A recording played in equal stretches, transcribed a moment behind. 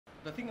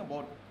the thing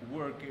about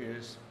work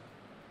is,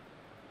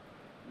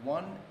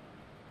 one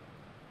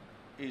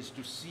is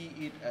to see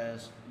it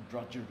as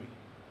drudgery,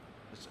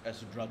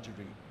 as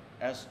drudgery,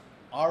 as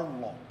our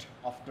lot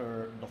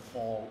after the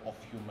fall of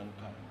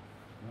humankind.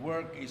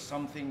 Work is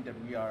something that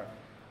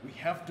we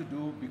have to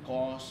do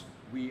because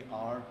we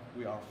are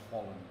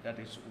fallen. That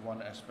is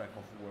one aspect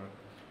of work,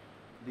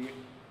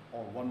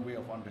 or one way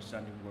of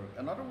understanding work.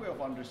 Another way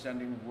of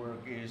understanding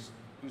work is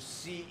to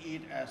see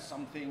it as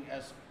something,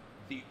 as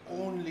the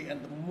only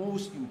and the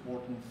most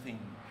important thing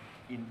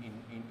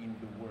in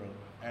the world,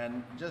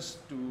 and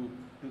just to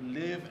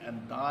live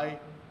and die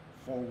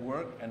for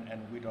work and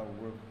with our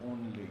work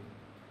only.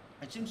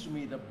 It seems to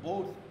me that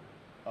both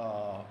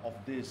of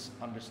these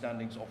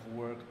understandings of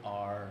work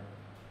are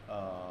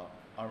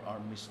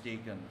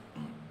mistaken.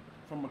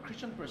 From a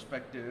Christian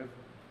perspective,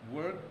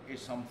 work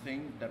is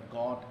something that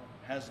God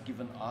has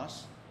given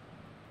us,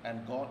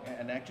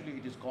 and actually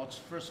it is God's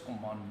first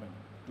commandment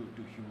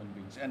to human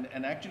beings.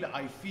 And actually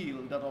I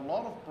feel that a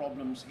lot of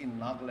problems in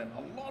Nagaland,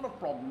 a lot of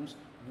problems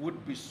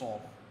would be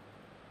solved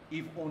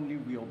if only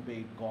we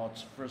obeyed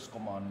God's first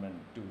commandment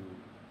to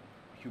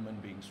human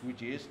beings,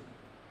 which is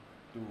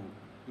to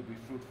be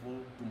fruitful,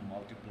 to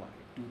multiply,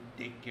 to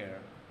take care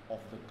of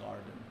the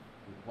garden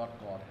with what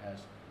God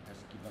has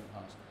given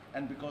us.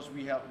 And because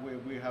we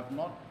have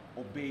not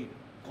obeyed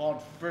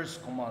God's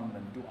first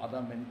commandment to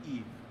Adam and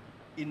Eve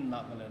in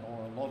Nagaland,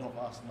 or a lot of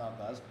us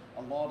Nagas,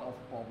 a lot of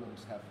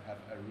problems have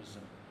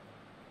arisen.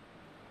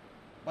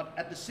 But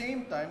at the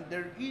same time,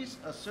 there is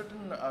a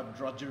certain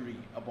drudgery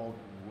about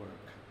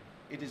work.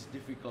 It is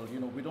difficult.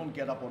 We don't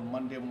get up on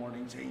Monday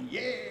morning saying,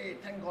 "Yay,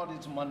 thank God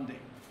it's Monday."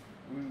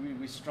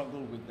 We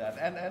struggle with that,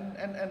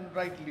 and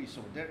rightly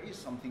so. There is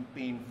something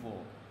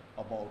painful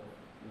about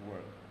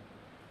work.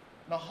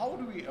 Now, how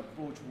do we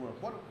approach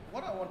work?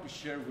 What I want to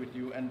share with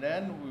you, and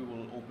then we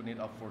will open it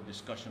up for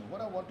discussion.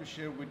 What I want to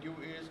share with you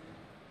is,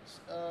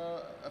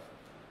 I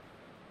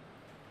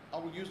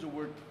will use the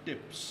word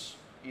tips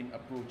in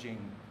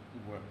approaching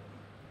work.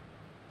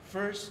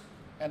 First,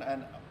 and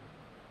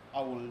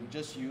I will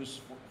just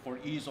use, for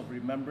ease of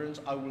remembrance,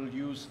 I will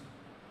use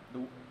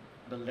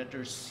the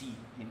letter C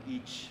in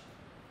each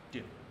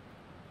tip.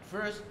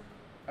 First,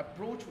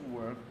 approach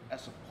work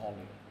as a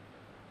calling.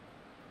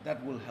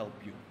 That will help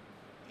you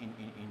in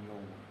your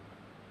work.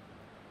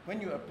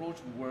 When you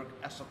approach work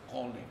as a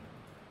calling.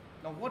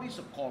 Now, what is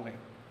a calling?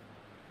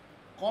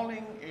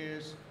 Calling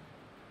is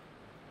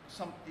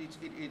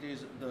it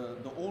is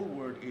the old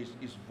word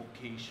is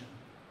vocation,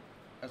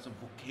 as a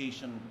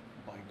vocation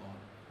by God.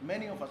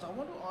 Many of us, I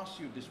want to ask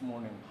you this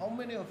morning, how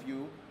many of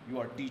you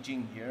are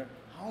teaching here,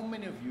 how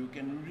many of you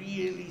can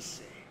really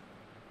say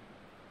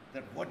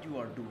that what you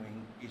are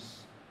doing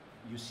is,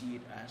 you see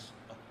it as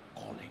a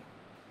calling?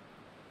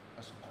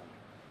 As a calling.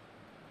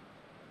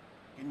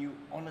 Can you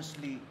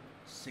honestly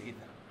say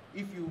that?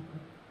 If you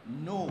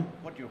know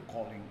what your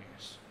calling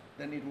is,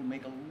 then it will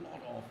make a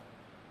lot of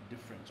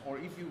difference. Or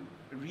if you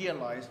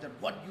realize that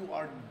what you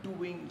are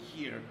doing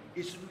here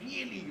is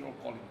really your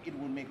calling, it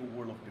will make a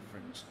world of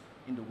difference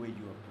in the way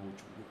you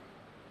approach work.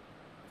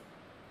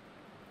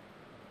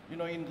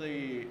 In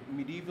the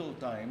medieval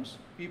times,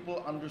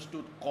 people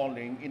understood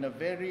calling in a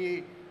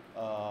very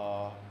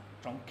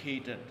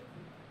truncated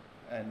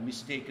and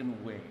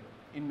mistaken way.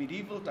 In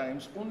medieval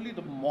times, only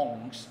the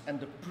monks and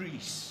the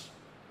priests,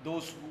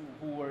 those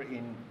who were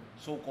in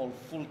so-called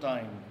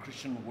full-time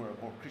Christian work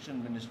or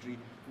Christian ministry,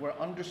 were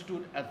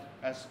understood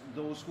as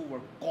those who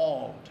were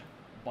called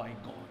by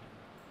God.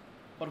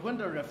 But when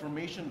the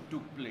Reformation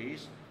took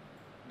place,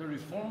 the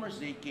reformers,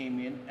 they came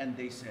in and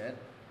they said,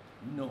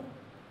 no,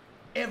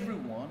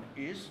 everyone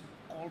is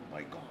called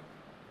by God.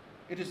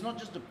 It is not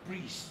just the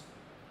priest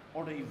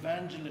or the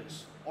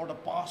evangelist or the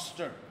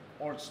pastor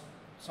or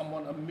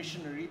someone, a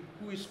missionary,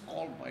 who is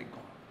called by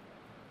God.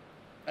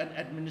 An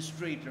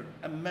administrator,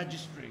 a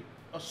magistrate,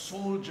 a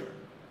soldier,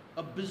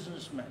 a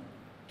businessman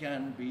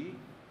can be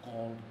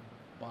called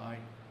by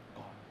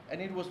God.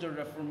 And it was the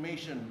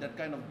Reformation that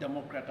kind of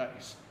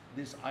democratized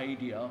this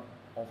idea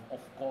of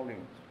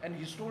calling. And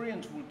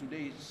historians will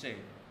today say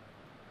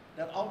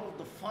that out of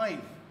the 5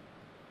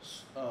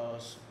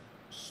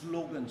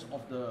 slogans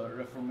of the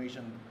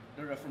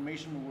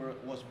Reformation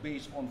was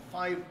based on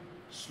 5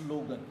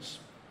 slogans,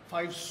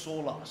 5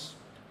 solas.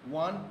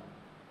 1,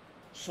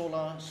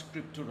 sola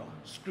scriptura,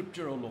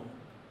 scripture alone.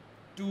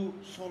 2,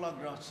 sola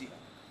gratia,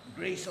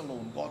 grace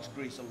alone, God's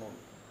grace alone.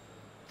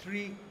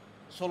 3,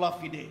 sola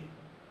fide,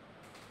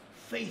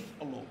 faith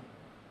alone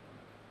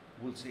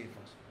will save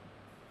us.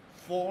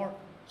 4,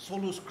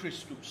 solus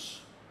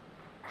Christus,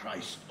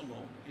 Christ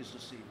alone is the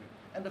Savior.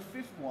 And the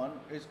 5th one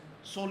is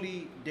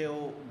soli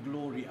Deo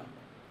gloria,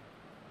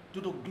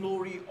 to the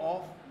glory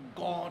of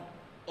God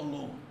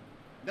alone.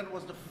 That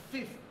was the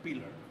 5th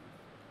pillar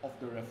of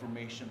the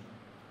Reformation.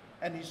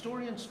 And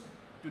historians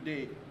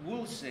today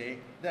will say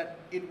that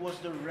it was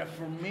the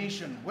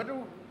Reformation, whether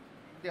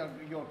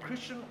you're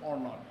Christian or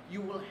not,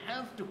 you will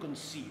have to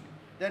concede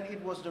that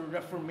it was the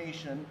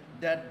Reformation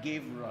that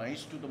gave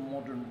rise to the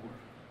modern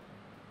world,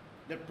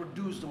 that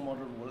produced the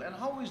modern world. And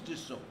how is this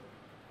so?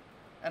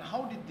 And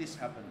how did this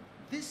happen?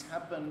 This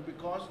happened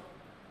because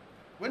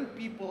when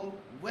people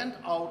went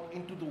out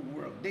into the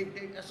world, they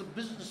as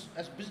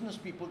business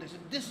people, they said,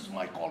 this is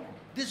my calling.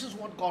 This is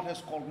what God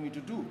has called me to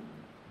do.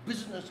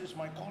 Business is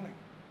my calling.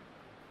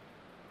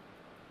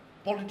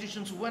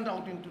 Politicians went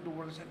out into the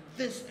world and said,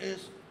 this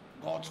is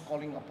God's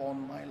calling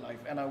upon my life,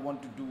 and I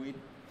want to do it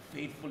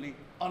faithfully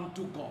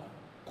unto God.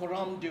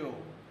 Coram Deo,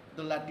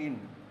 the Latin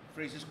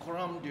phrase is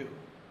coram Deo.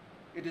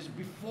 It is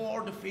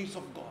before the face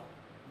of God,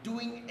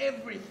 doing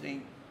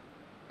everything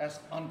as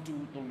unto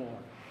the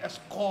Lord, as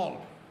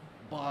called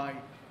by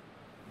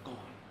God.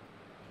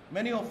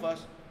 Many of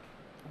us,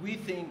 we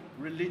think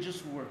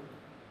religious work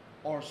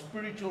or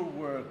spiritual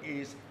work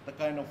is the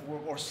kind of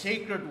work, or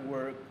sacred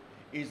work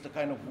is the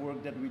kind of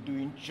work that we do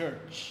in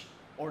church,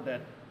 or that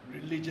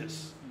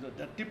religious,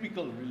 the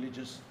typical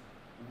religious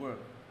work.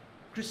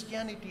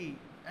 Christianity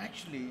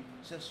actually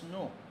says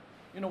no.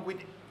 With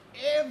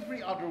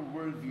every other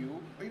worldview,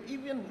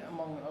 even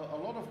among a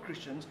lot of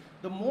Christians,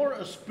 the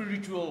more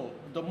spiritual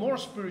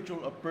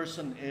a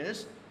person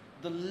is,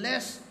 the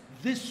less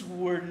this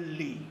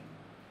worldly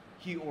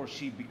he or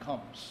she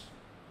becomes.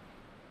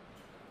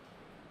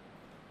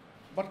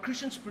 But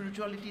Christian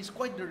spirituality is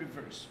quite the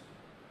reverse.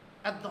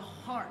 At the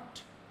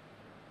heart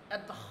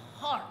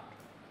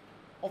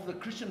of the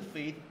Christian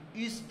faith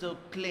is the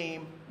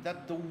claim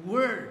that the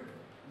Word,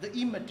 the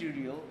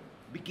immaterial,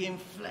 became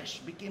flesh,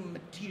 became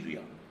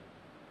material.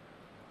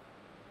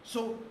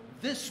 So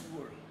this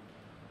world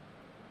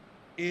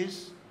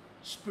is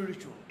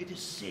spiritual, it is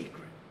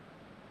sacred.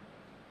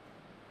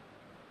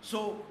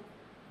 So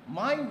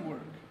my work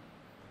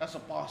as a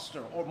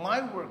pastor, or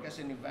my work as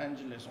an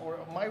evangelist, or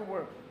my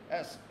work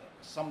as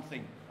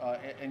something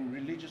in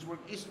religious work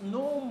is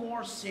no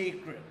more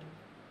sacred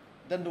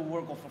than the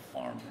work of a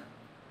farmer.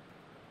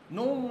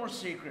 No more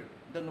sacred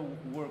than the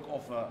work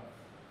of a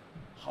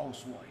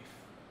housewife.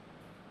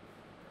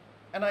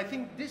 And I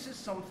think this is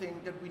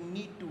something that we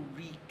need to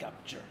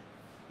recapture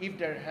if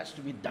there has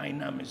to be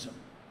dynamism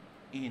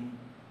in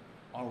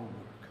our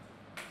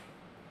work.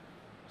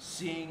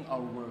 Seeing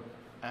our work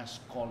as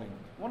calling.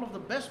 One of the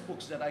best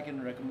books that I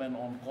can recommend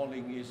on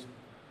calling is,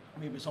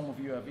 maybe some of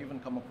you have even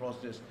come across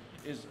this,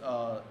 is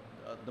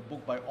the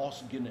book by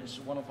Os Guinness,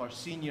 one of our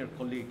senior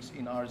colleagues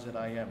in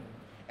RZIM.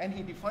 And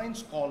he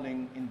defines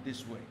calling in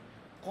this way.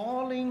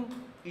 Calling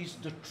is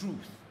the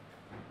truth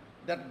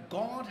that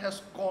God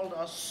has called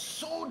us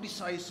so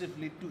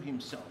decisively to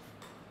himself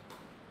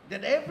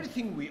that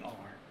everything we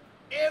are,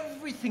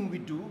 everything we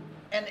do,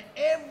 and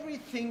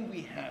everything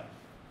we have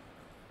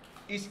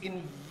is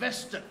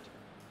invested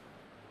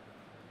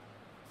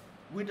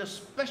with a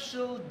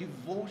special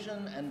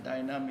devotion and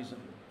dynamism,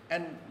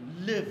 and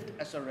lived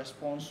as a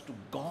response to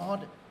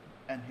God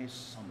and his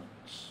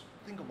summons.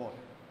 Think about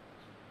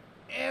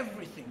it.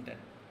 Everything that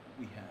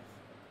we have,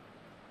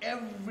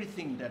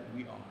 everything that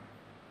we are,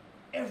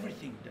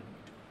 everything that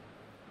we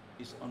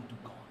do is unto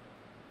God.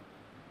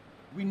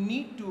 We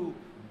need to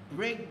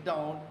break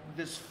down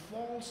this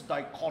false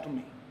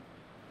dichotomy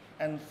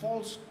and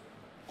false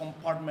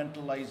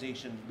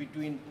compartmentalization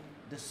between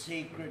the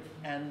sacred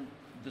and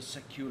the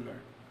secular.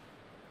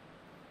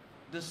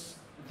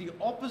 The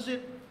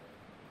opposite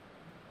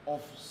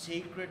of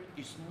sacred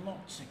is not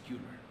secular.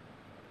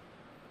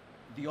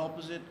 The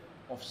opposite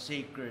of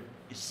sacred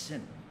is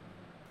sin.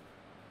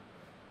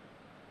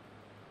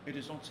 It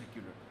is not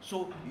secular.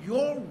 So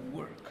your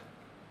work,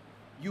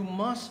 you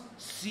must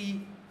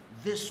see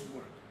this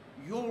work,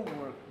 your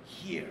work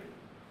here.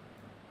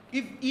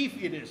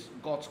 If it is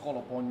God's call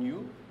upon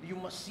you, you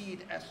must see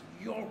it as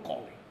your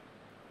calling.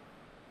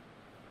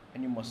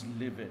 And you must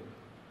live it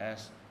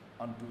as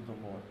unto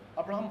the Lord.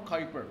 Abraham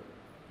Kuyper,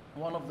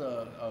 one of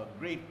the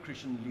great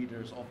Christian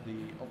leaders of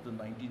the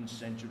 19th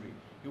century.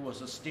 He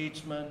was a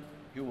statesman,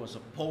 he was a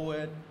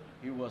poet,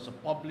 he was a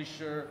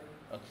publisher,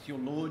 a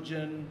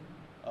theologian,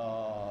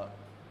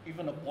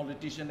 even a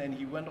politician, and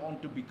he went on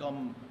to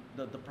become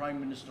the Prime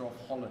Minister of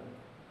Holland.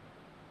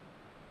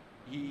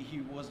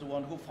 He was the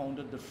one who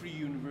founded the Free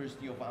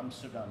University of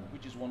Amsterdam,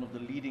 which is one of the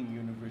leading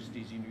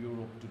universities in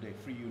Europe today,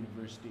 Free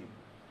University.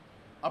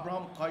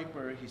 Abraham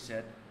Kuyper, he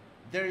said,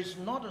 there is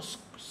not a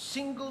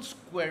single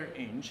square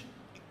inch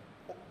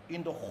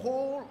in the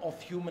whole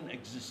of human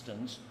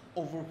existence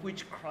over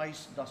which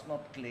Christ does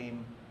not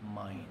claim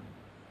mine.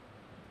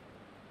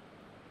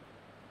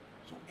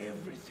 So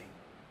everything,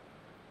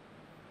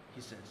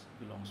 he says,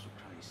 belongs to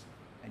Christ.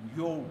 And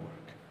your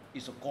work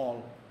is a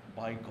call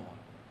by God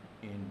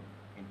in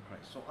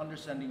Christ. So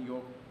understanding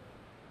your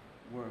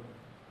work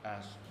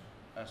as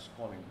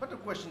calling. But the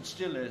question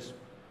still is,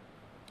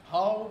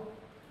 how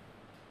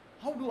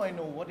do I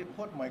know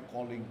what my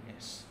calling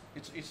is?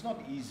 It's not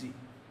easy.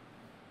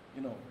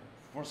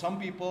 For some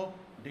people,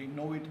 they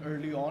know it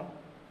early on.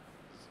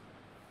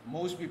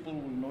 Most people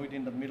will know it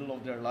in the middle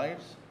of their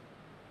lives.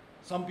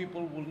 Some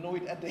people will know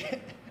it at the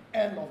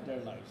end of their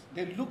lives.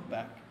 They look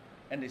back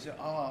and they say,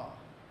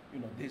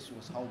 this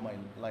was how my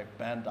life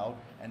panned out,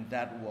 and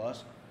that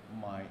was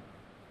my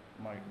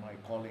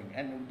calling.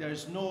 And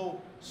there's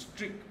no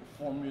strict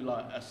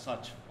formula as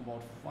such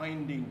about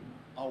finding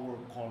our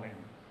calling.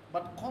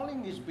 But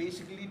calling is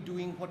basically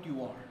doing what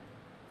you are.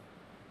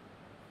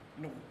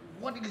 You know,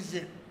 what is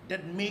it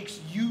that makes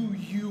you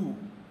you?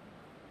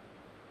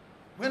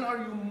 When are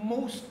you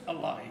most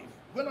alive?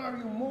 When are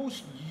you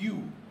most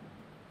you?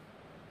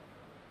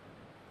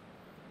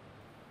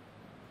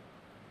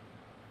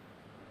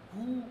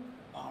 Who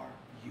are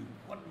you?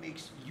 What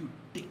makes you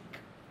tick?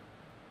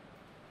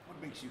 What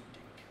makes you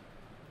tick?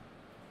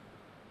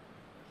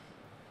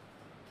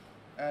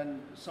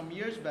 And some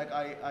years back,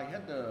 I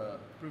had the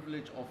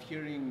privilege of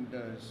hearing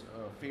this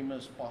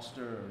famous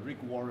pastor, Rick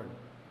Warren.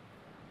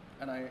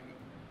 And I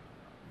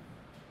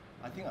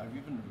think I've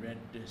even read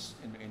this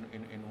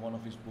in one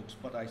of his books,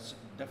 but I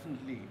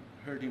definitely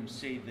heard him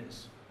say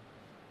this.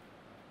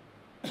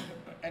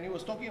 And he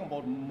was talking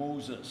about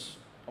Moses,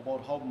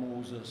 about how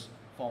Moses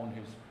found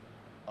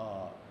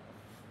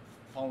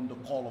the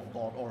call of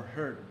God, or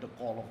heard the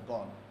call of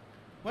God.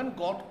 When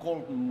God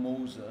called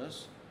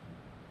Moses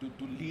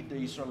to lead the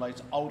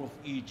Israelites out of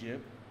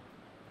Egypt,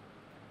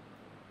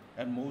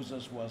 and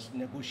Moses was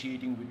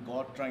negotiating with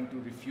God, trying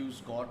to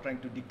refuse God, trying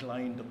to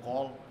decline the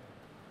call,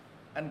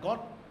 and God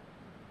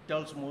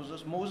tells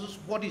Moses, Moses,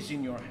 what is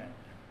in your hand?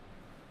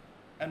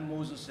 And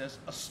Moses says,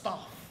 a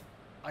staff.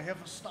 I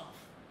have a staff.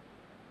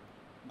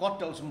 God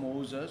tells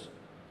Moses,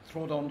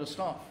 throw down the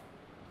staff.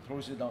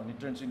 Throws it down, it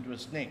turns into a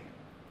snake.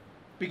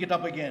 Pick it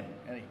up again,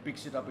 and he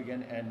picks it up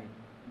again, and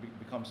it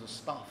becomes a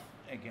staff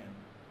again.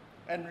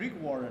 And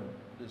Rick Warren,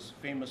 this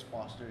famous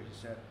pastor,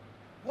 he said,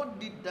 what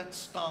did that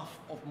staff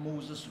of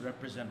Moses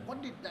represent?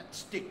 What did that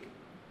stick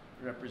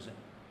represent?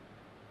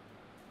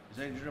 He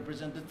said it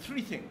represented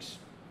three things.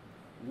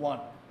 One,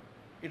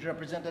 it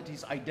represented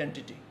his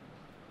identity.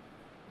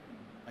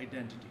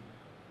 Identity.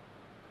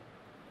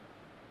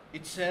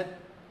 It said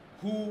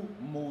who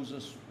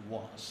Moses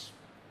was.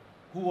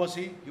 Who was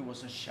he? He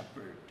was a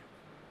shepherd.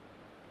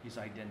 His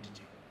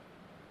identity.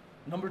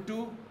 Number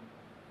two,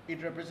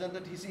 it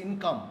represented his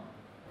income.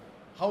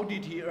 How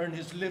did he earn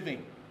his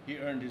living? He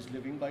earned his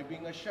living by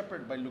being a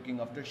shepherd, by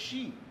looking after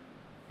sheep,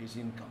 his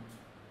income.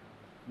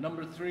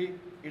 Number three,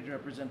 it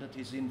represented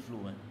his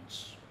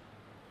influence.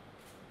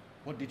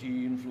 What did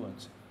he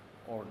influence?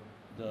 Or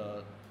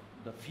the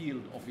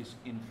field of his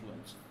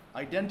influence.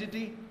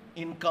 Identity,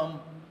 income,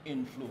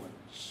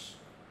 influence.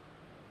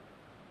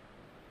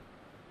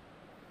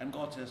 And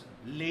God says,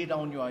 lay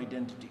down your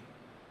identity,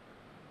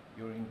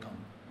 your income,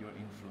 your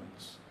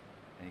influence.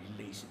 And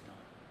he lays it down.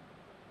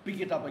 Pick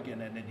it up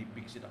again, and then he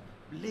picks it up.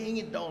 Laying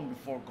it down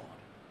before God.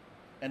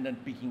 And then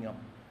picking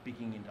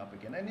it up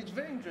again. And it's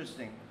very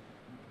interesting.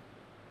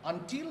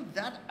 Until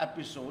that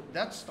episode,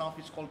 that staff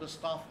is called the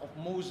staff of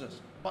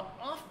Moses. But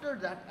after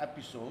that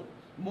episode,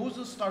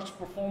 Moses starts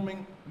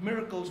performing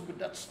miracles with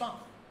that staff.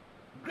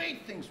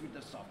 Great things with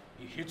the staff.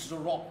 He hits the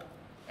rock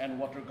and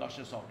water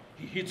gushes out.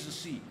 He hits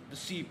the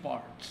sea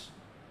parts.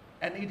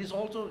 And it is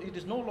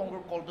no longer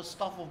called the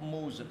staff of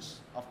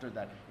Moses after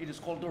that. It is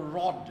called the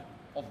rod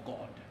of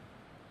God.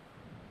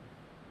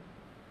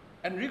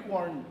 And Rick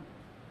Warren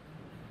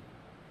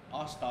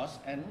asked us,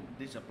 and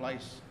this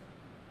applies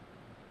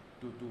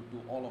to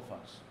all of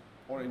us.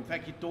 Or in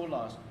fact, he told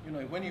us,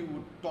 when he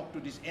would talk to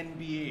this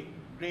NBA,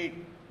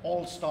 great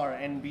all-star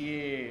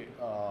NBA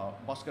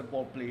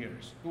basketball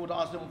players, he would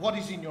ask them, what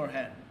is in your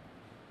hand?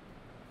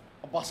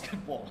 A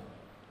basketball.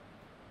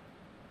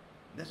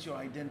 That's your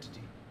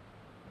identity,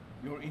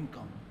 your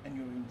income, and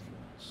your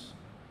influence.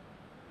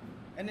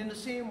 And in the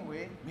same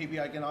way, maybe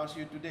I can ask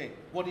you today,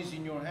 what is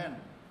in your hand?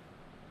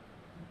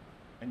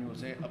 And you will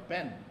say, a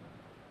pen.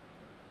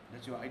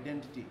 That's your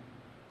identity.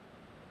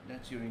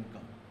 That's your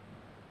income.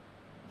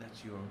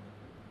 That's your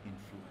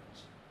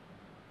influence.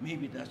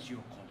 Maybe that's your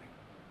calling.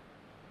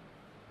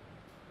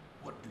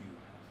 What do you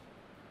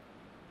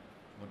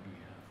have? What do you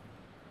have?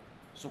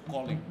 So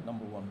calling,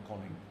 number one,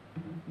 calling.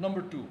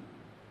 Number two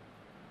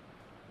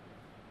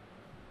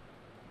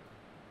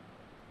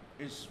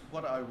is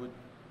what I would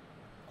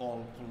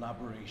call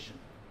collaboration.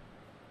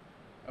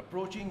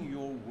 Approaching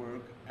your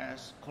work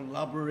as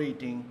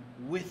collaborating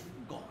with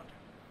God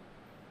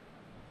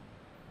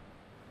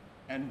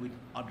and with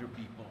other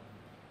people.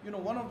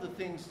 One of the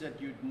things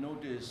that you'd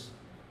notice,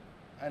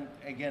 and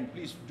again,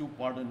 please do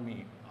pardon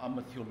me, I'm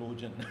a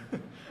theologian.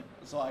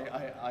 So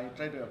I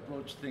try to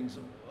approach things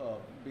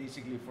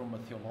basically from a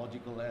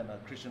theological and a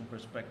Christian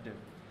perspective.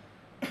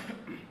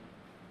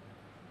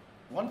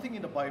 One thing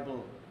in the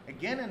Bible,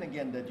 again and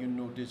again, that you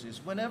notice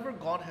is whenever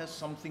God has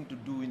something to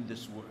do in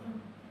this world,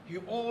 He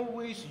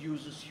always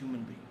uses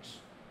human beings.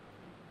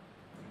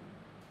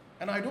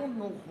 And I don't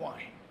know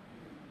why,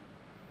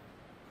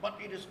 but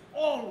it is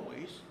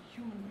always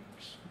human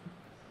beings.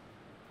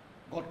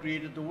 God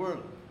created the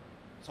world.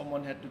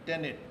 Someone had to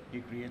tend it. He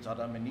creates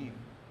Adam and Eve.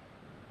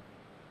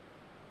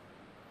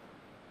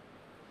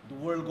 The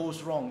world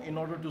goes wrong. In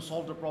order to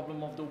solve the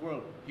problem of the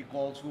world, He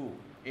calls who?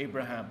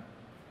 Abraham.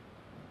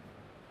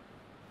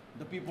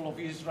 The people of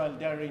Israel,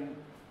 they're in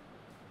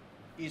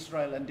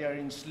Israel and they're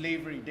in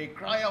slavery. They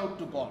cry out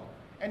to God.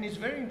 And it's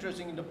very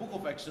interesting, in the book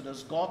of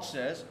Exodus, God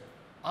says,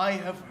 I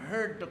have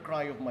heard the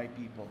cry of my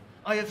people.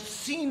 I have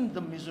seen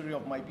the misery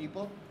of my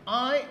people.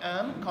 I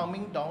am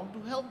coming down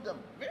to help them.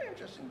 Very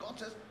interesting. God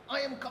says, I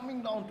am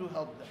coming down to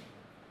help them.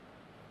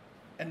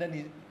 And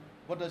then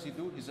what does he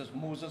do? He says,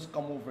 Moses,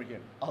 come over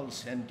here. I'll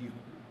send you.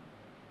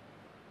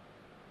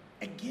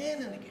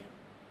 Again and again.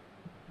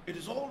 It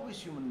is always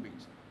human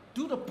beings.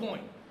 To the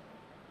point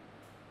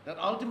that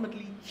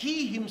ultimately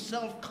he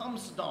himself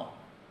comes down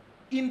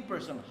in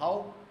person.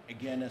 How?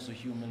 Again as a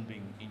human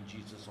being in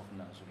Jesus of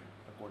Nazareth,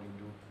 according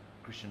to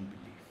Christian belief.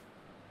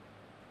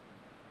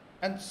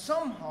 And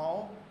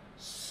somehow,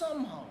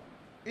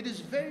 it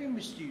is very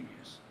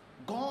mysterious.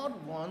 God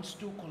wants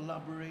to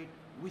collaborate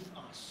with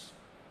us.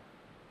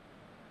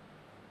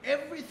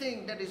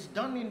 Everything that is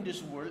done in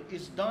this world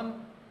is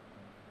done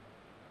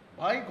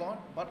by God,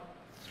 but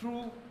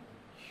through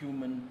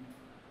human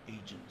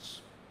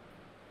agents.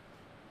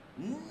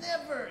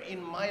 Never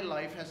in my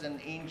life has an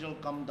angel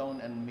come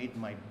down and made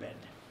my bed.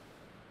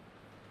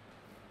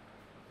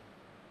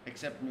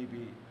 Except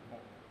maybe,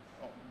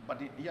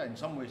 in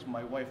some ways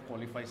my wife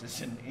qualifies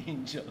as an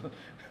angel.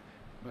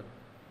 But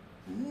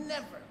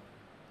never.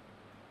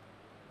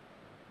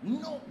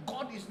 No,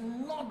 God is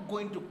not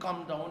going to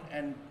come down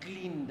and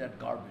clean that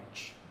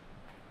garbage.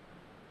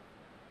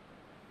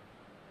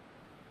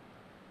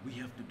 We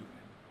have to do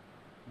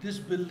it. This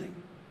building,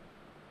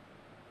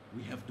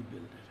 we have to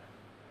build it.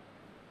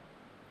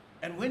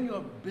 And when you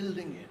are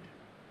building it,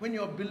 when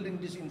you are building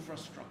this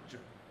infrastructure,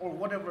 or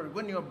whatever,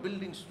 when you are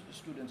building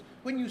students,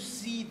 when you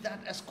see that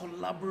as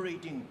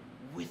collaborating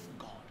with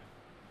God,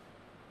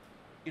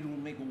 it will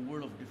make a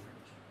world of difference.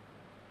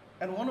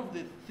 And one of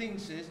the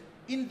things is,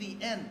 in the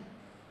end,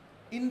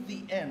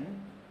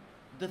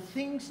 the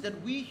things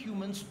that we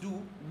humans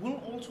do will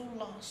also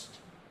last.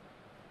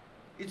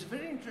 It's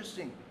very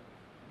interesting.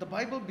 The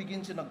Bible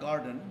begins in a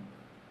garden,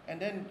 and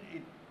then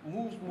it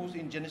moves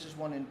in Genesis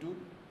 1 and 2.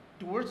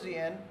 Towards the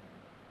end,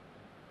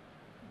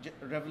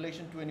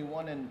 Revelation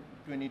 21 and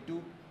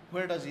 22,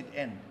 where does it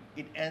end?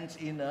 It ends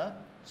in a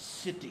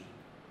city.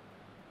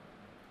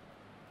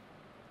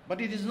 But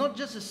it is not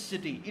just a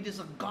city, it is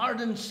a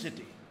garden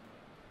city.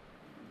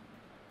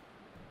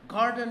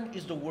 Garden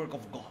is the work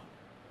of God.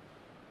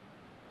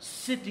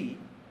 City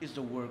is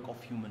the work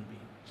of human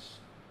beings.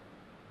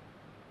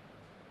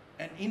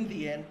 And in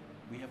the end,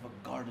 we have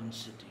a garden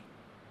city.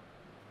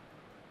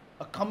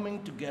 A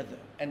coming together,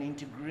 an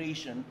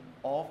integration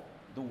of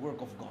the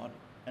work of God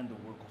and the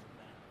work of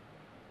man.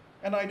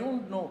 And I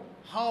don't know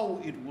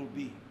how it will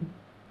be,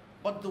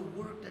 but the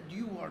work that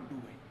you are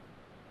doing,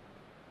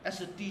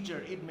 as a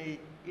teacher, it may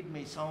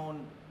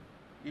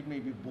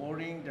be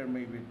boring. There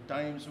may be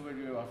times where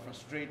you are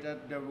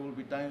frustrated. There will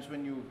be times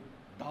when you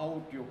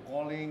doubt your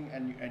calling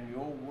and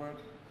your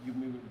work.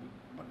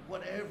 But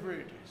whatever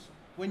it is,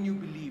 when you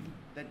believe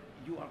that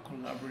you are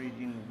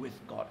collaborating with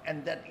God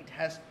and that it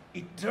has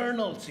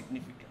eternal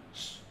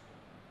significance,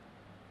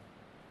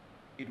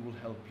 it will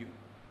help you.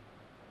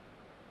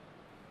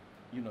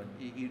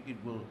 It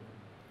will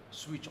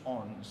switch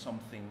on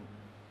something.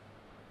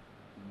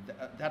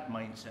 That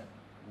mindset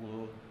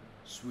will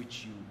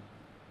switch you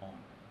on.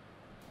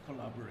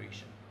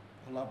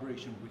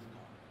 Collaboration with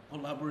God,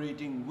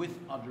 collaborating with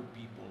other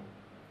people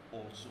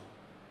also.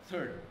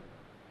 Third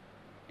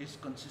is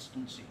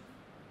consistency.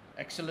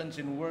 Excellence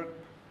in work,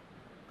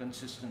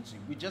 consistency.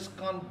 We just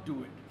can't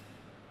do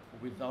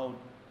it without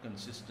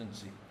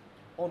consistency.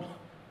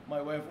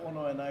 My wife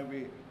Ono and I,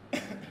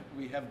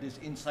 we have this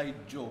inside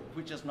joke,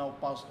 which has now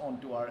passed on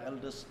to our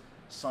eldest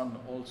son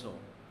also.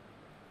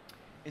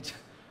 It's,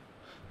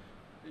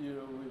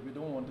 we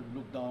don't want to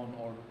look down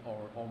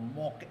or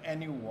mock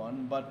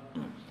anyone, but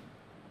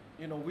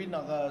we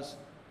Nagas,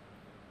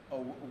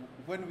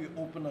 when we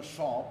open a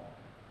shop,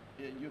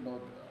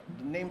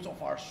 the names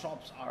of our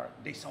shops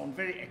they sound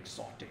very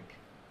exotic.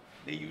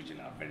 They usually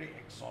are very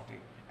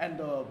exotic. And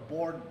the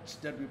boards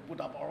that we put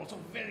up are also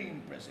very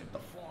impressive. The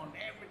font,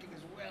 everything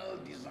is well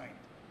designed.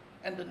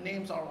 And the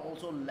names are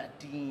also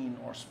Latin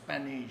or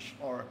Spanish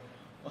or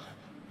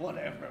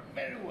whatever,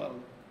 very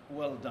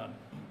well done.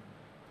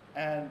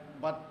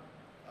 But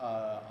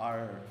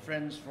our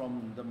friends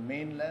from the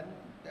mainland,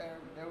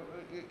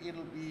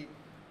 it'll be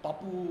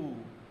Papu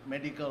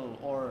Medical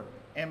or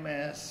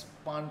MS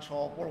Pan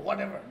Shop or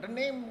whatever. The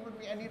name would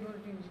be, and it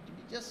would be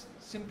just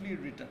simply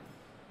written.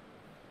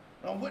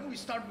 Now when we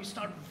start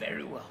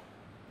very well.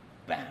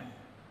 Bam.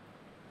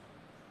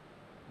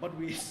 But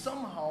we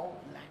somehow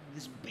lack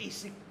this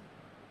basic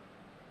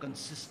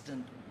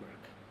consistent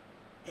work.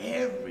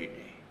 Every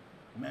day,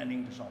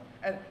 manning the shop.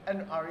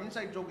 And our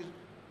inside joke is,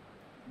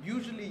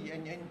 usually,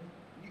 and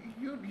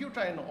you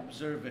try and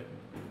observe it.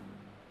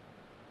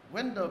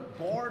 When the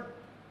board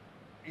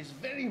is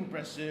very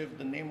impressive,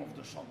 the name of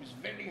the shop is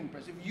very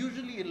impressive,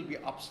 usually it'll be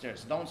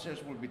upstairs. Downstairs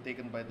will be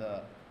taken by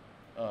the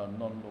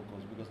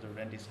non-locals because the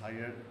rent is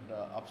higher.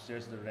 The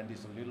upstairs, the rent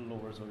is a little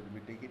lower, so it will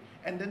be taken.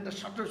 And then the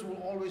shutters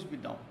will always be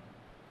down.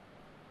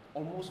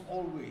 Almost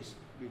always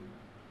be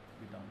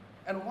down.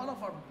 And one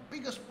of our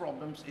biggest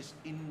problems is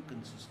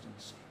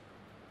inconsistency.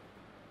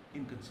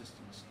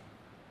 Inconsistency.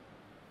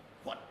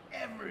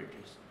 Whatever it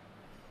is.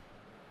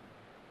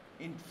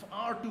 in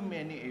far too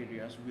many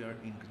areas, we are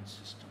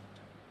inconsistent.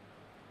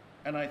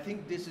 And I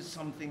think this is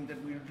something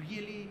that we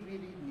really,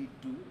 really need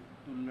to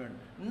learn.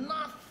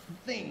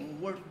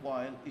 Nothing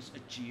worthwhile is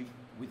achieved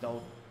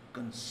without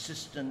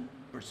consistent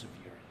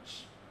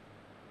perseverance.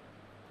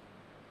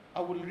 I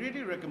would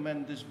really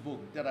recommend this book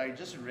that I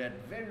just read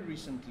very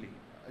recently.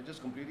 I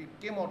just completed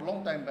it. Came out a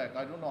long time back.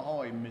 I don't know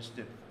how I missed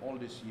it all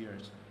these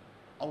years.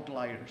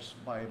 Outliers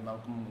by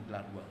Malcolm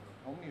Gladwell.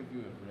 How many of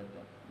you have read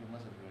that? You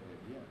must have read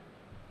it,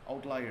 yeah.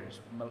 Outliers,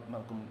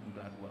 Malcolm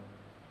Gladwell.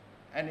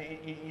 And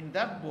in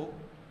that book,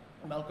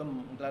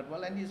 Malcolm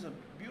Gladwell, and he's a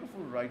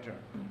beautiful writer,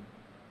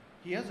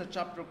 he has a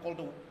chapter called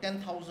the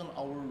 10,000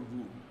 hour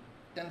rule.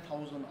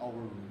 10,000 hour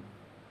rule.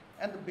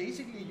 And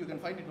basically, you can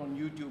find it on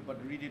YouTube,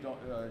 but read it.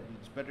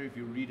 It's better if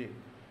you read it.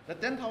 The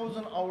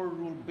 10,000 hour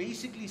rule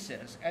basically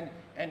says,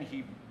 and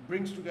he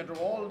brings together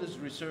all this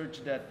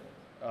research that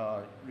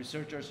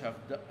researchers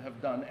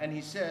have done, and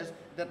he says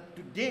that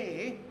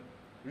today,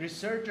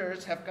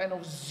 researchers have kind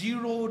of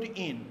zeroed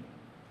in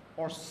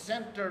or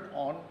centered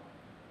on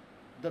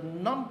the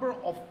number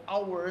of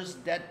hours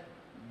that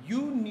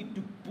you need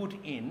to put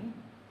in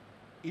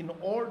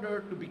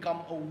order to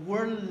become a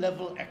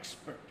world-level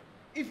expert.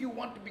 If you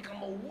want to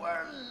become a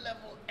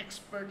world-level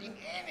expert in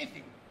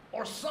anything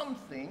or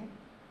something,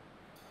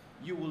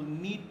 you will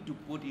need to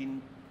put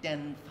in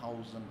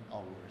 10,000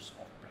 hours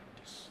of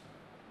practice,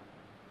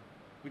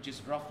 which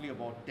is roughly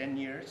about 10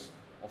 years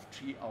of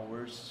 3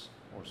 hours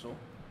or so.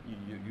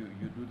 You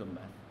do the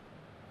math.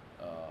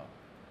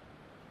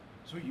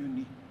 So you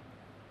need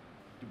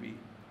to be,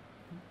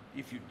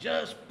 if you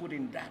just put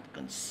in that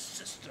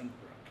consistent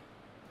work,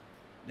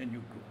 then you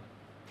grow.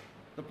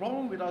 The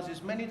problem with us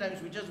is many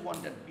times we just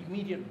want that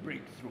immediate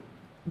breakthrough.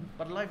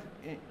 But life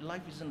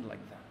isn't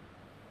like that.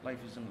 Life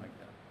isn't like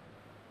that.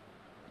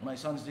 My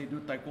sons, they do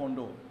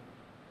taekwondo.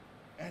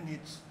 And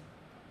it's,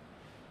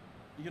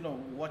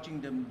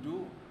 watching them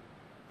do,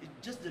 it's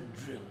just the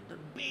drill, the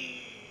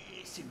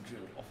basic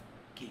drill of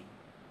kick,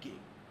 kick,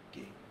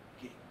 kick,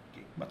 kick,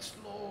 kick. But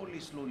slowly,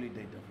 slowly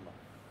they develop.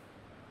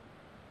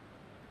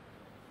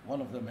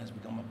 One of them has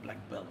become a black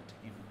belt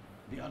even.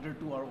 The other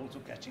two are also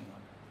catching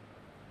up.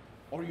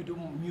 Or you do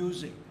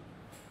music.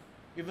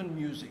 Even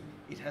music,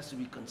 it has to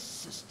be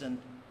consistent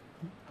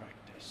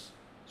practice.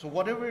 So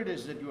whatever it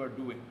is that you are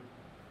doing,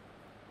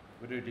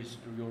 whether it is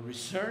your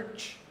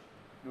research,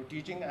 your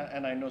teaching,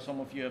 and I know some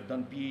of you have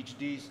done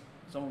PhDs,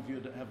 some of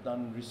you have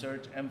done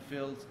research,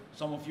 MPhils,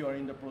 some of you are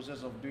in the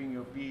process of doing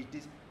your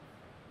PhDs.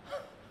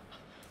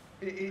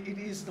 It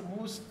is the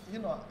most,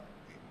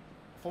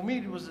 for me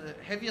it was the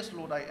heaviest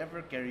load I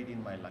ever carried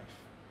in my life.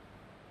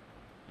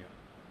 Yeah.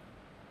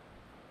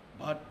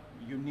 But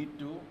you need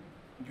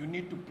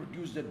to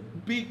produce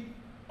that big,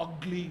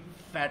 ugly,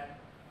 fat,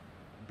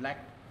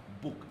 black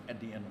book at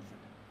the end of it.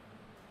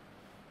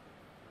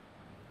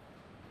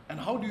 And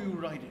how do you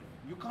write it?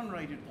 You can't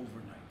write it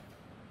overnight.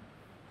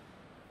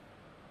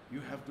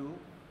 You have to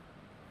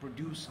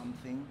produce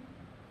something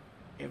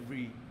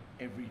every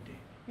day.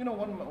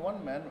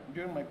 One man,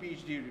 during my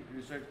PhD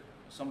research,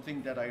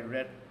 something that I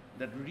read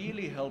that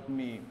really helped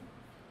me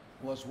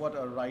was what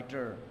a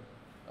writer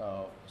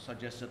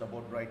suggested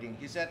about writing.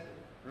 He said,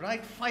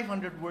 write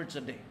 500 words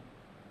a day.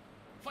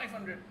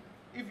 500.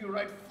 If you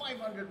write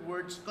 500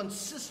 words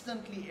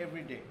consistently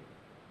every day,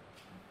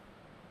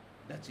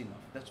 that's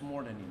enough. That's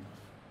more than enough.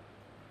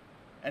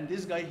 And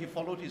this guy, he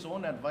followed his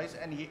own advice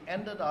and he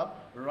ended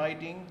up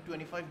writing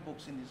 25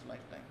 books in his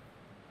lifetime.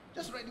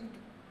 Just writing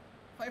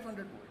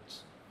 500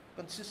 words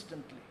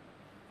consistently.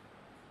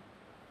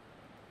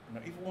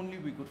 If only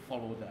we could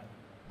follow that.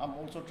 I'm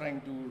also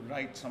trying to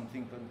write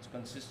something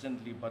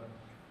consistently, but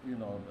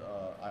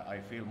I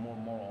fail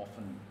more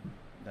often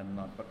than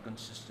not, but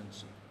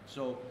consistency.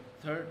 So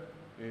third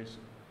is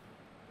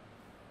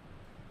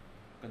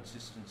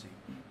consistency.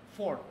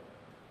 Fourth,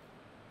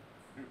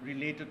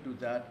 related to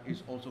that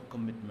is also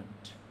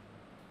commitment.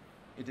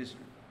 It is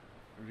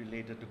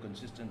related to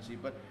consistency,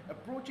 but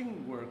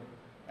approaching work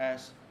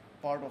as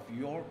part of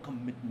your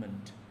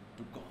commitment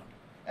to God.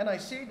 And I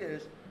say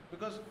this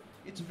because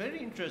it's very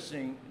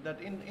interesting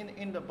that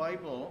in the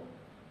Bible,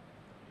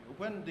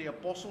 when the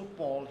Apostle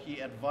Paul, he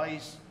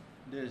advised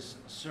these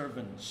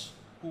servants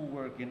who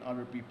work in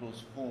other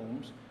people's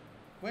homes,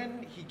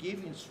 when he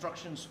gave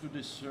instructions to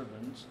the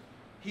servants,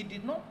 he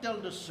did not tell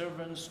the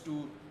servants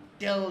to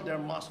tell their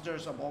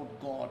masters about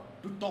God,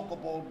 to talk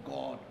about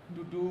God,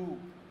 to do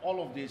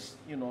all of this,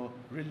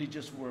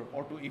 religious work,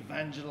 or to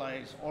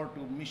evangelize, or to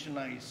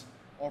missionize,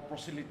 or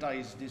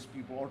proselytize these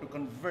people, or to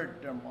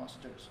convert their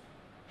masters.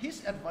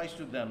 His advice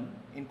to them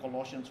in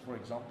Colossians, for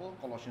example,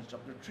 Colossians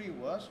chapter 3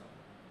 was,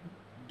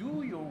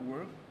 do your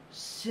work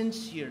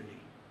sincerely,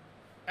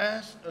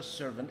 as a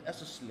servant,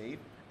 as a slave,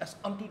 as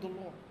unto the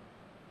Lord.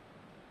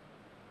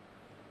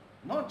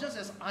 Not just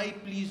as eye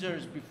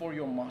pleasers before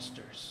your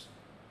masters,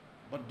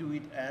 but do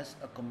it as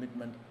a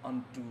commitment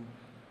unto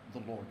the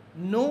Lord,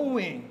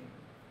 knowing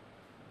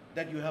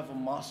that you have a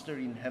master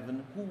in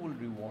heaven who will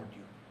reward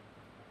you.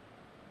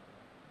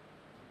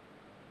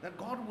 That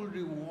God will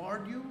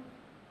reward you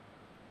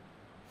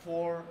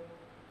for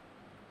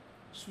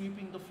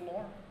sweeping the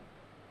floor.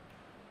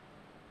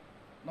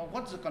 Now,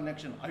 what's the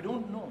connection? I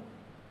don't know.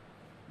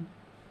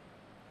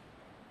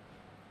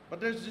 But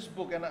there's this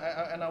book, and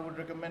I would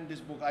recommend this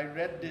book. I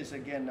read this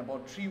again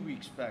about 3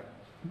 weeks back,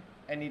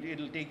 and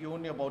it'll take you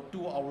only about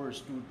 2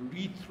 hours to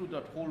read through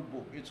that whole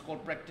book. It's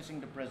called Practicing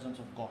the Presence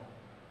of God.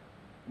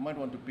 You might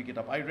want to pick it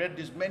up. I read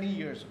this many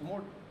years,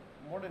 more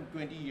than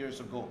 20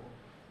 years ago,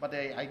 but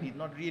I did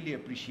not really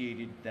appreciate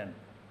it then.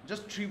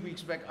 Just 3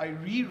 weeks back, I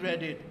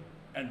reread it,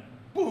 and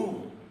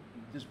boom,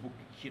 this book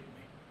hit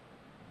me.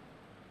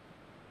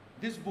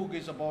 This book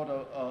is about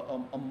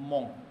a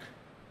monk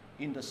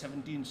in the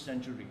 17th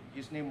century.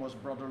 His name was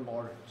Brother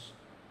Lawrence.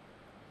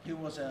 He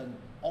was an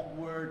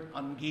awkward,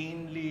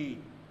 ungainly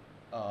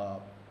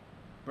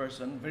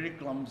person, very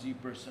clumsy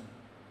person.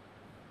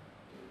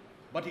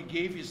 But he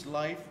gave his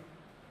life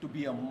to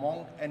be a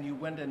monk, and he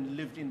went and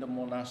lived in the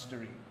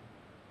monastery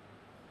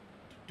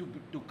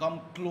to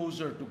come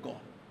closer to God.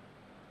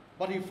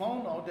 But he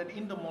found out that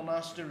in the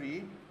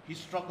monastery, he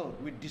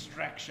struggled with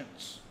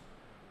distractions.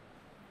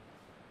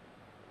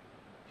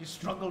 He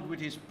struggled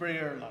with his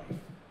prayer life.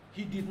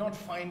 He did not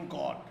find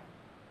God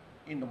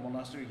in the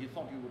monastery. He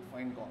thought he would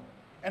find God.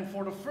 And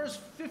for the first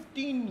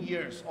 15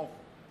 years of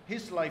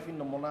his life in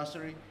the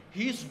monastery,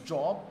 his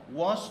job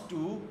was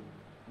to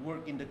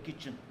work in the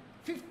kitchen.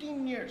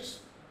 15 years.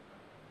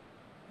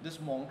 This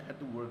monk had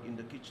to work in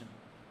the kitchen.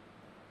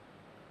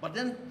 But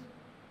then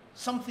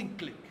something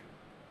clicked.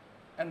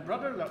 And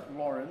Brother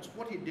Lawrence,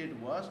 what he did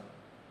was,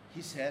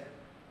 he said,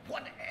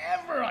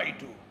 whatever I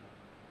do,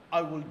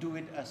 I will do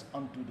it as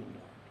unto the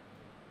Lord,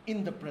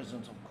 in the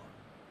presence of God,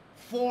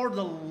 for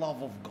the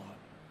love of God,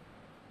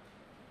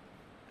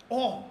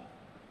 or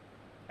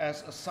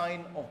as a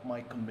sign of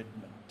my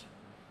commitment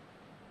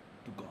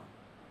to God.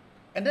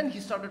 And then he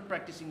started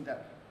practicing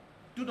that,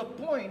 to the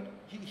point,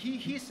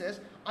 he says,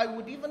 I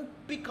would even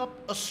pick up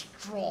a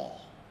straw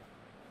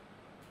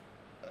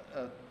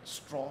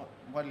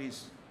while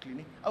he's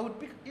cleaning. I would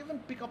even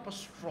pick up a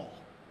straw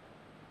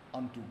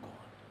unto God.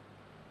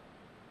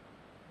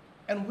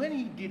 And when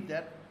he did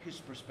that, his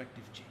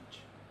perspective changed.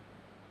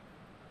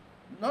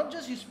 Not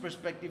just his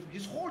perspective,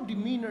 his whole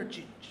demeanor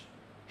changed.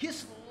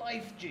 His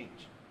life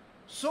changed.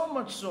 So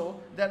much so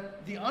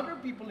that the other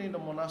people in the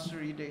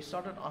monastery, they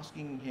started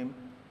asking him,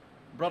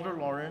 Brother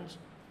Lawrence,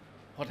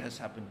 what has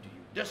happened to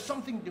you? There's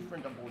something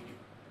different about you.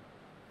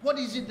 What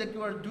is it that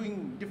you are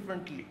doing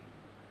differently?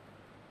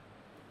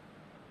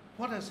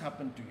 What has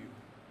happened to you?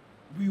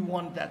 We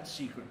want that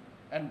secret.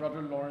 And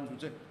Brother Lawrence would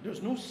say,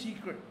 there's no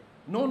secret.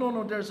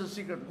 No, there's a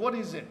secret. What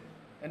is it?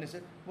 And he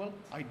said, well,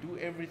 I do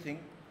everything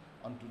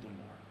unto the Lord.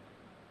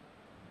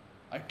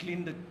 I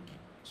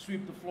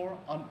sweep the floor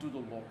unto the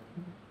Lord.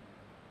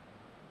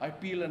 I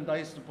peel and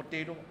dice the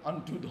potato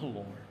unto the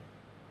Lord.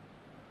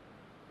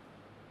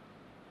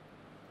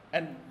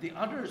 And the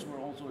others were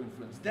also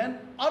influenced. Then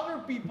other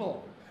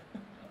people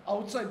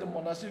outside the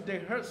monastery,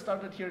 they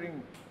started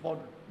hearing about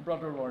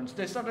Brother Lawrence.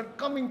 They started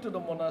coming to the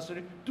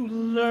monastery to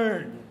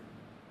learn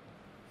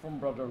from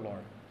Brother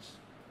Lawrence.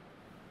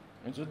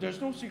 And so there's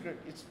no secret.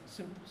 It's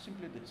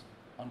simply this,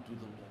 unto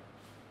the Lord.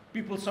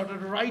 People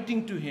started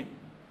writing to him,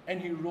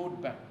 and he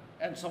wrote back.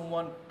 And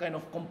someone kind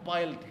of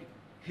compiled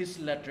his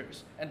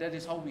letters. And that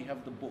is how we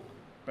have the book,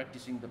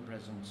 Practicing the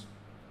Presence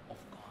of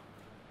God.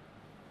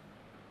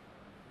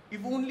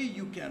 If only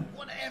you can,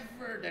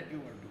 whatever that you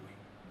are doing,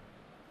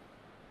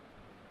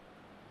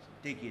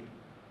 take it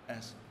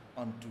as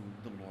unto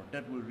the Lord.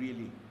 That will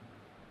really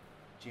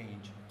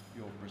change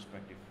your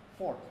perspective.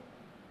 Fourth,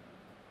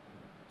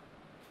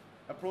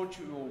 approach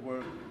your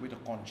work with a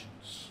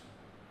conscience.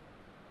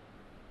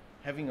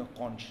 Having a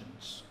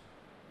conscience.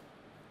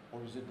 Or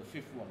is it the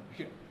fifth one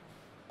here?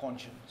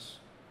 Conscience.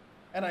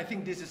 And I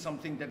think this is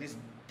something that is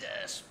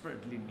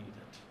desperately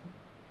needed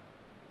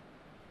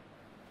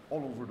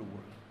all over the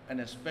world,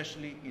 and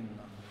especially in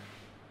London.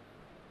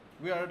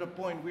 We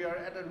are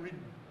at a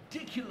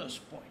ridiculous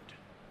point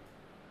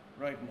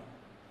right now,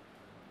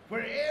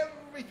 where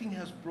everything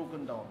has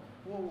broken down.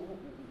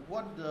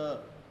 What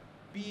the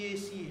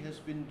PAC has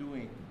been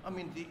doing. I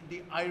mean,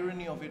 the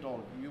irony of it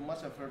all. You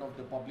must have heard of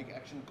the Public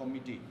Action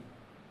Committee,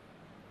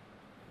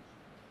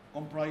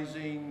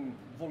 comprising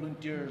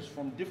volunteers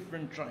from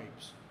different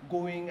tribes,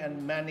 going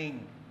and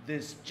manning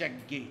these check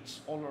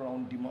gates all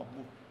around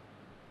Dimapur.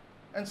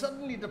 And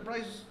suddenly the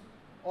price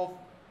of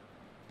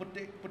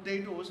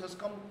potatoes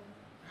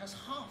has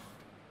halved.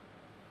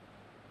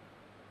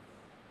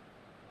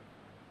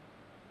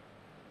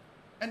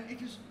 And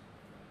it is,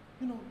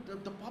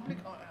 the public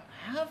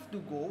have to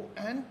go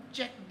and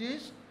check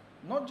this,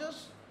 not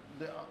just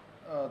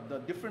the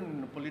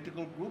different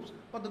political groups,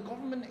 but the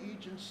government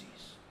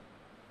agencies.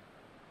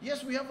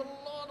 Yes, we have a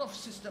lot of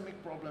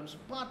systemic problems,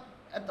 but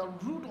at the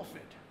root of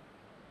it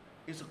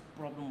is a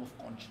problem of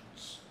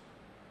conscience.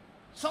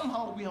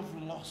 Somehow we have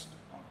lost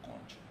our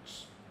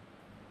conscience.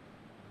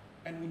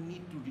 And we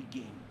need to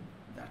regain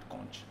that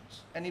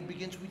conscience. And it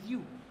begins with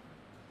you.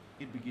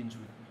 It begins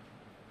with me.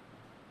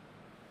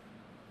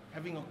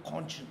 Having a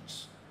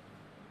conscience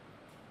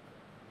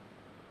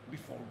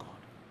before God.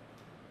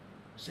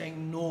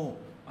 Saying, no,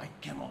 I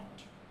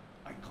cannot.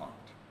 I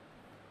can't.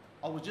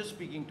 I was just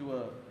speaking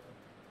to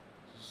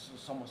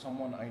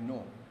someone I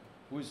know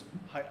who is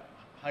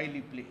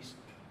highly placed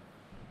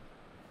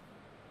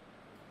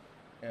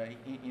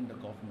in the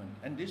government,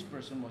 and this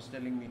person was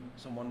telling me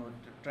someone was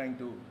trying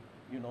to,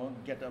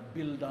 get a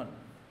bill done,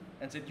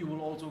 and said you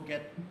will also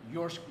get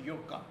your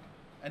cut.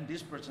 And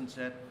this person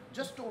said,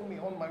 just told me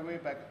on my way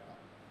back,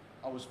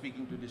 I was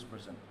speaking to this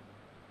person,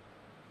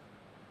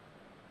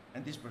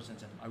 and this person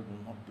said, I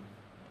will not do.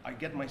 I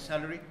get my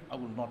salary, I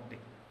will not take.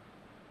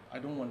 I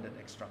don't want that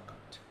extra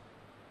cut.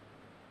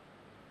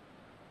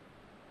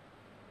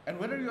 And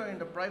whether you are in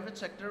the private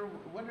sector,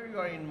 whether you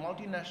are in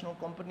multinational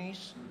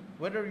companies,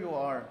 whether you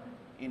are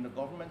in the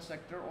government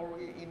sector or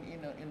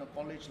in a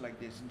college like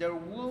this, there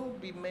will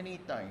be many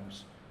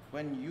times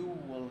when you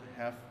will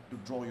have to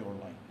draw your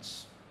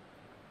lines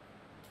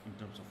in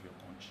terms of your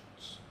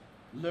conscience.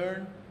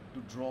 Learn to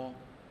draw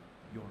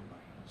your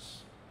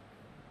lines.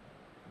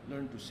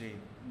 Learn to say,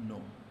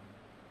 no,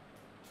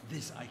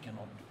 this I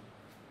cannot do.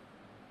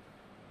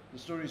 The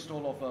story is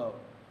told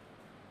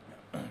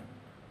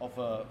of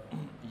a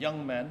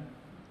young man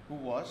who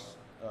was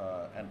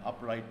an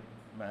upright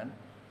man,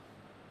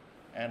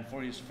 and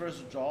for his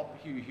first job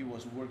he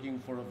was working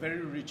for a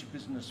very rich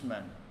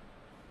businessman,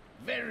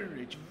 very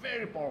rich,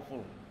 very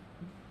powerful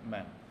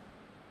man,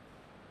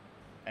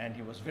 and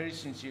he was very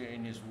sincere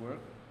in his work.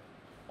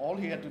 All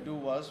he had to do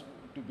was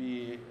to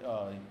be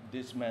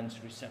this man's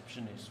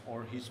receptionist,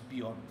 or his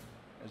peon,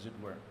 as it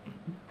were.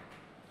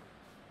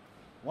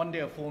 One day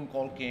a phone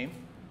call came,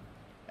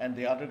 and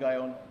the other guy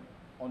on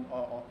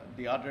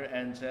the other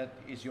end said,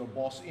 is your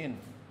boss in?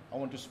 I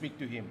want to speak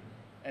to him.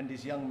 And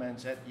this young man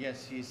said,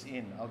 yes, he's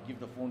in. I'll give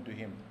the phone to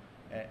him.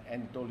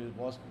 And he told his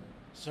boss,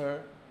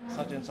 sir,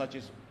 such and such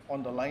is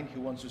on the line. He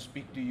wants to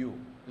speak to you.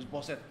 His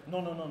boss said,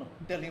 no.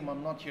 Tell him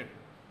I'm not here.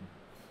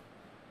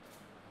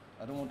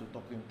 I don't want to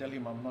talk to him. Tell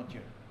him I'm not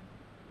here.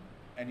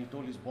 And he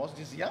told his boss,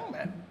 this young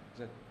man,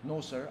 said,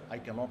 no, sir, I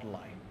cannot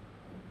lie.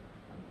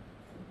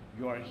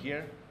 You are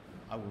here,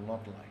 I will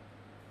not lie.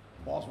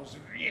 Boss was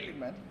really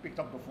mad. He picked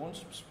up the phone,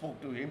 spoke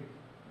to him,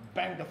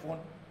 banged the phone,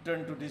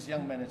 turned to this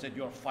young man and said,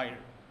 you are fired.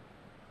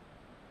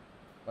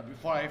 But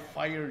before I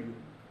fire you,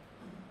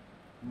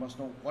 you must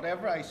know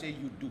whatever I say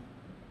you do,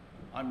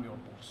 I'm your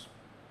boss.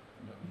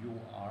 You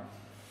are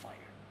fired.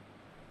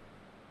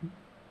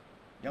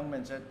 Young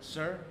man said,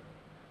 sir,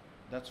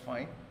 that's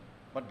fine,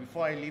 but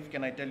before I leave,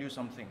 can I tell you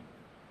something?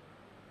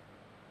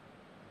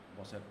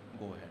 Boss said,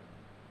 go ahead.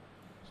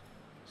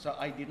 So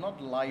I did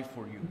not lie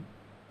for you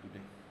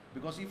today.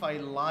 Because if I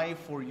lie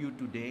for you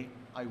today,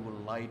 I will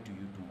lie to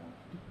you tomorrow.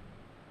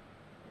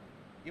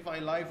 If I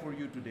lie for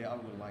you today, I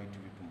will lie to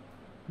you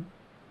tomorrow.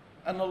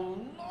 And a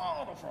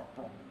lot of our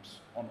problems,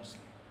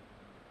 honestly,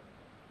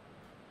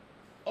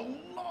 a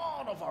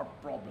lot of our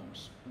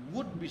problems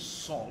would be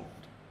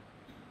solved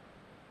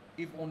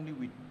if only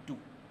we took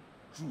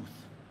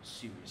truth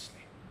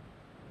seriously.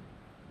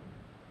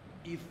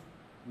 If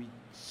we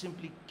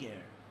simply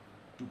care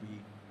to be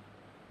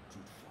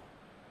truthful.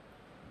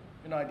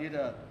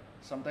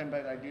 Sometime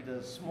back I did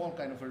a small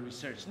kind of a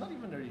research, not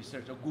even a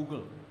research, a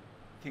Google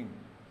thing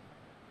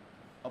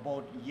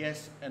about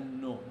yes and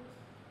no.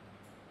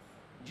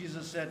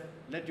 Jesus said,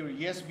 let your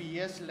yes be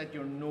yes, let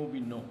your no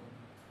be no.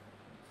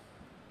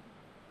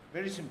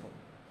 Very simple.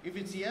 If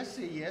it's yes,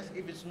 say yes.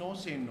 If it's no,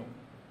 say no.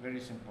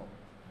 Very simple.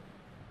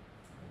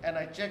 And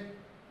I checked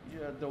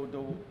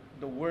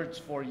the words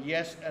for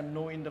yes and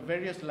no in the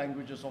various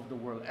languages of the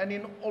world, and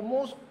in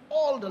almost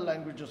all the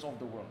languages of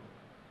the world,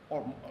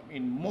 or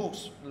in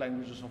most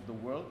languages of the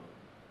world,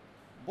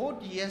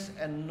 both yes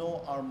and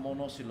no are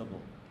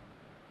monosyllable.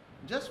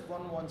 Just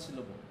one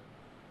syllable.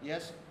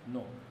 Yes,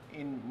 no.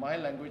 In my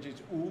language,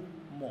 it's u,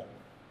 mo.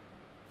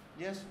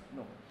 Yes,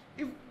 no.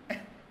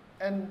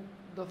 And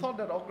the thought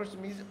that occurs to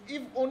me is,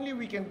 if only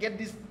we can get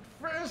these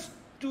first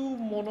two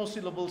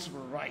monosyllables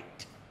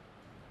right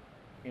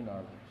in our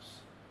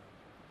lives,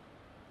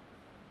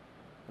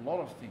 a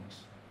lot of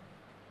things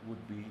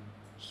would be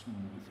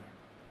smoother.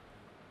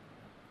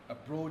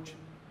 Approach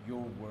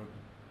your work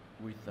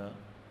with a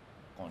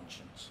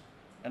conscience.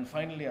 And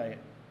finally, I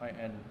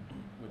end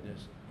with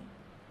this.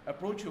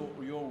 Approach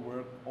your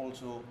work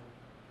also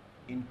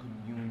in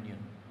communion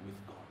with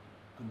God.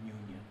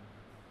 Communion.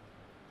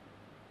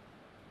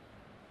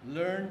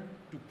 Learn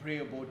to pray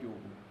about your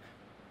work.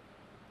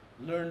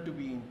 Learn to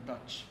be in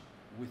touch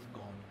with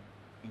God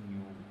in your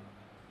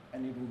work.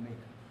 And it will make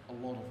a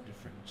lot of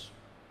difference.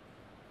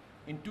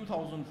 In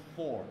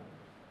 2004,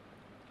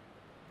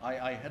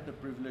 I had the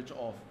privilege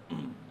of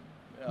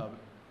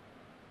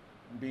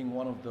being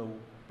one of the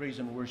praise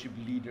and worship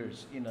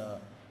leaders in the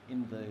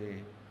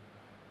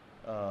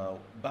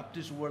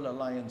Baptist World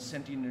Alliance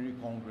Centenary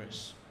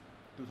Congress,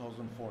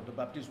 2004. The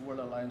Baptist World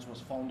Alliance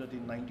was founded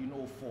in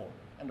 1904,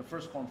 and the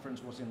first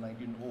conference was in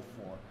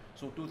 1904.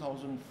 So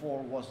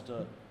 2004 was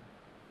the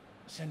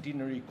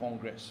Centenary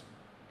Congress,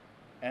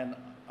 and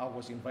I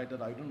was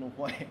invited. I don't know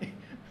why.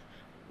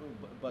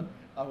 But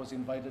I was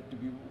invited to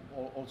be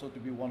also to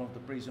be one of the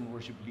praise and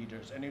worship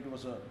leaders, and it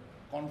was a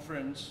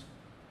conference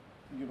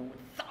with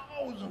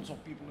thousands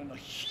of people in a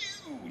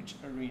huge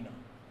arena.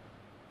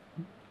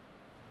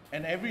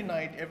 And every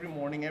night, every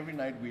morning, every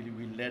night, we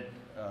led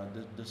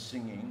the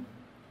singing.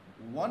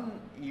 One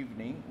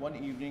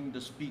evening,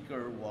 the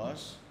speaker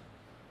was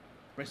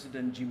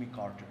President Jimmy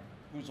Carter,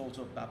 who's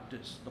also a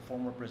Baptist, the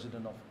former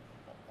president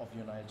of the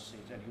United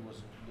States, and he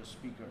was the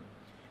speaker.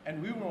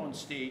 And we were on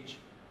stage,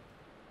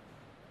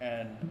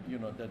 and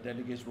the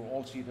delegates were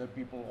all seated,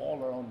 people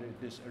all around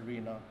this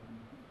arena.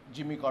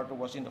 Jimmy Carter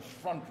was in the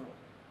front row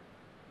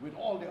with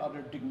all the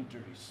other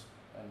dignitaries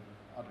and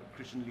other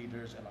Christian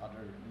leaders and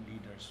other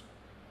leaders.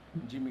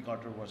 Jimmy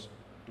Carter was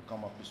to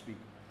come up to speak.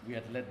 We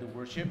had led the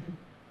worship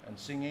and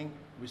singing.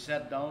 We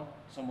sat down.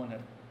 Someone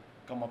had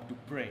come up to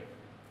pray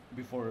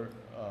before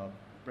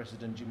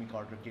President Jimmy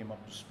Carter came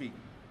up to speak.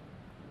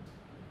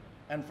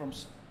 And from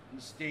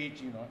the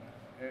stage,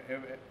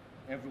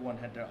 everyone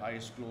had their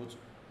eyes closed.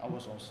 I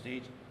was on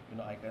stage.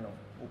 I kind of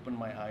opened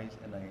my eyes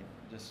and I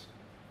just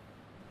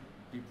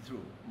peeped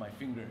through my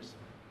fingers.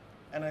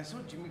 And I saw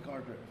Jimmy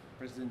Carter,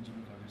 President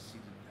Jimmy Carter,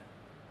 seated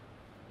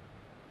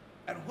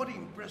there. And what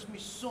impressed me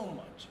so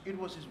much, it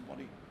was his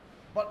body.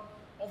 But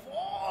of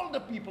all the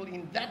people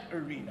in that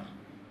arena,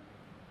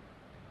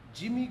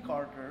 Jimmy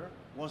Carter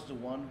was the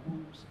one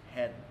whose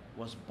head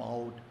was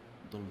bowed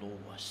the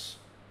lowest.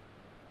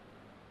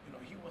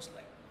 He was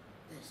like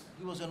this.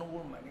 He was an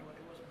old man. He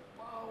was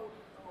bowed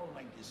down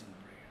like this in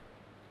prayer.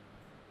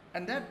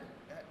 And that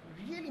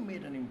really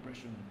made an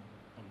impression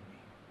on me.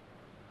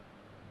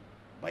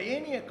 By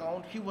any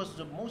account, he was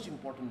the most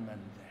important man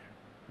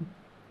there.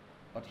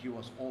 But he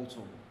was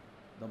also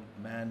the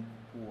man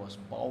who was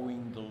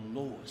bowing the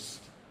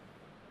lowest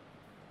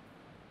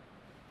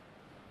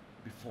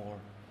before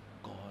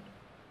God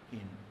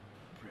in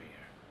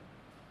prayer.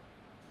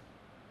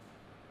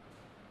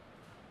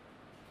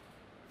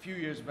 A few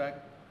years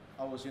back,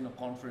 I was in a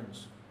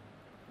conference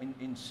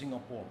in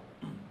Singapore.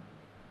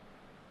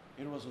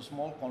 It was a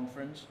small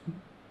conference,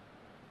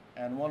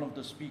 and one of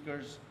the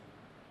speakers,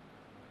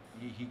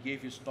 he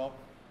gave his talk,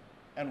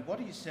 and what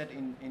he said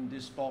in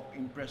this talk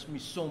impressed me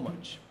so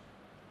much.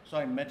 So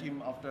I met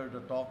him after the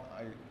talk.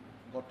 I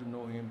got to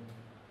know him,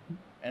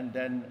 and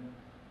then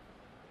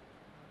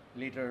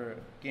later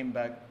came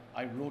back.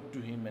 I wrote to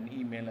him an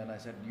email and I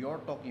said, "Your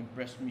talk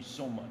impressed me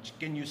so much.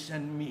 Can you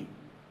send me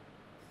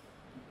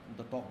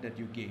the talk that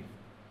you gave?"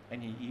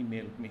 And he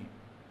emailed me.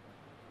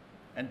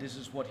 And this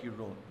is what he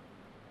wrote.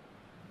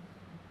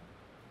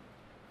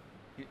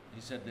 He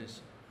said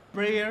this: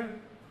 "Prayer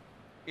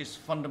is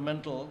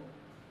fundamental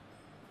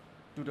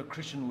to the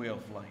Christian way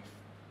of life.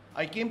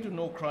 I came to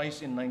know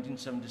Christ in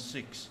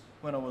 1976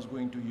 when I was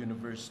going to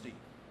university.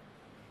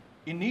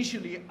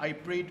 Initially, I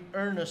prayed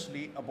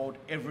earnestly about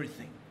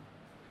everything.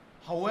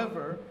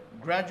 However,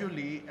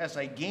 gradually, as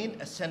I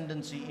gained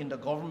ascendancy in the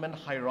government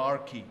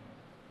hierarchy,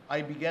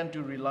 I began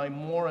to rely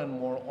more and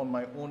more on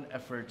my own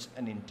efforts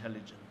and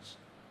intelligence.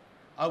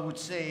 I would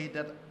say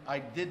that I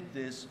did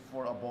this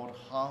for about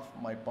half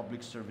my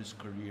public service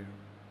career.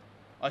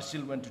 I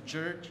still went to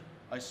church,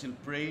 I still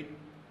prayed,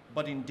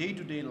 but in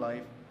day-to-day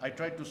life, I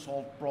tried to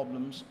solve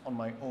problems on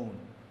my own.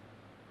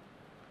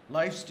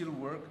 Life still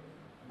worked,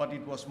 but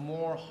it was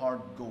more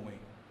hard-going.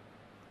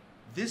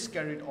 This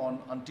carried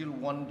on until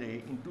one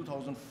day in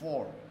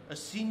 2004, a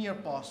senior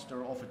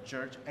pastor of a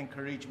church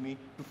encouraged me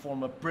to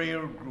form a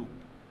prayer group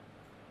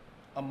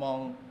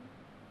among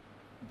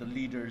the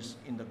leaders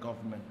in the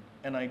government,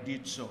 and I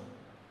did so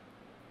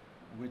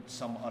with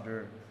some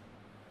other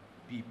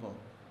people.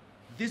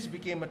 This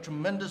became a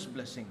tremendous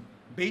blessing.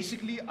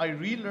 Basically, I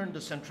relearned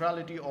the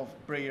centrality of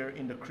prayer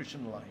in the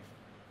Christian life.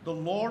 The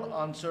Lord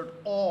answered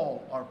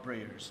all our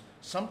prayers,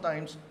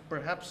 sometimes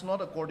perhaps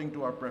not according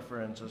to our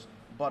preferences,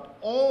 but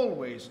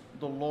always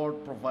the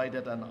Lord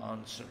provided an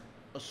answer,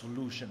 a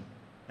solution,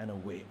 and a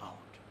way out."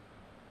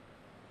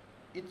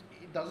 It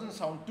doesn't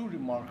sound too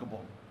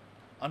remarkable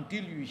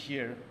until you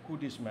hear who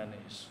this man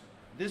is.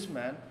 This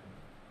man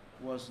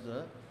was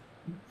the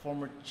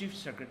former Chief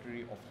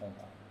Secretary of Hong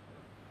Kong,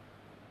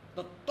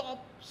 the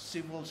top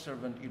civil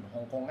servant in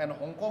Hong Kong. And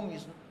Hong Kong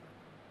is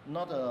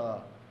not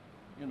a,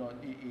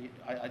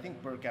 I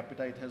think per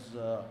capita it has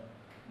the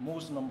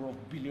most number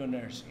of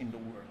billionaires in the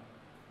world.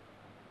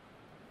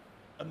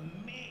 A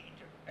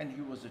major, and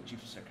he was the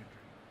Chief Secretary.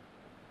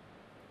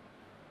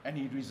 And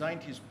he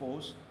resigned his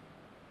post,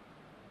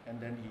 and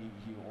then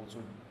he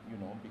also,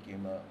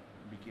 became a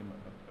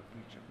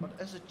preacher. But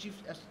as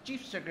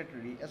Chief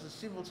Secretary, as a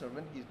civil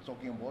servant, he's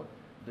talking about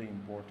the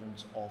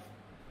importance of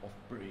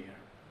prayer.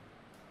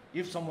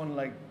 If someone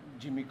like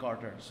Jimmy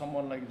Carter,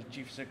 someone like the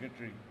Chief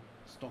Secretary,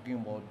 is talking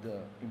about the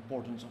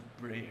importance of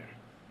prayer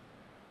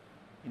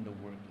in the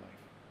work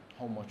life,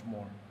 how much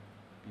more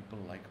people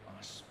like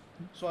us.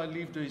 So I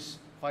leave these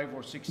 5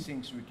 or 6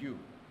 things with you: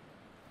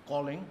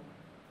 calling,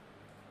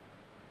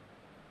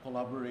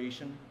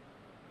 collaboration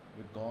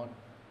with God,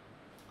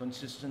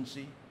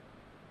 consistency,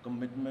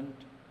 commitment,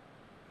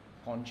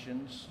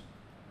 conscience,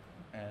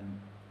 and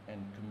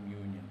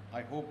communion.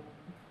 I hope,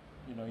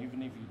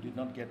 even if you did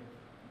not get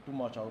too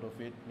much out of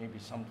it, maybe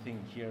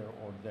something here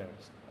or there,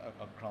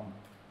 a crumb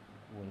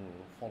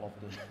will fall off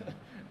the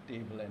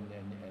table and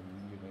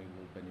you know, it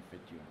will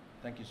benefit you.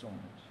 Thank you so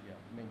much. Yeah,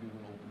 maybe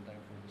we'll open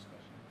time for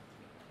discussion.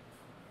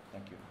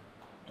 Thank you.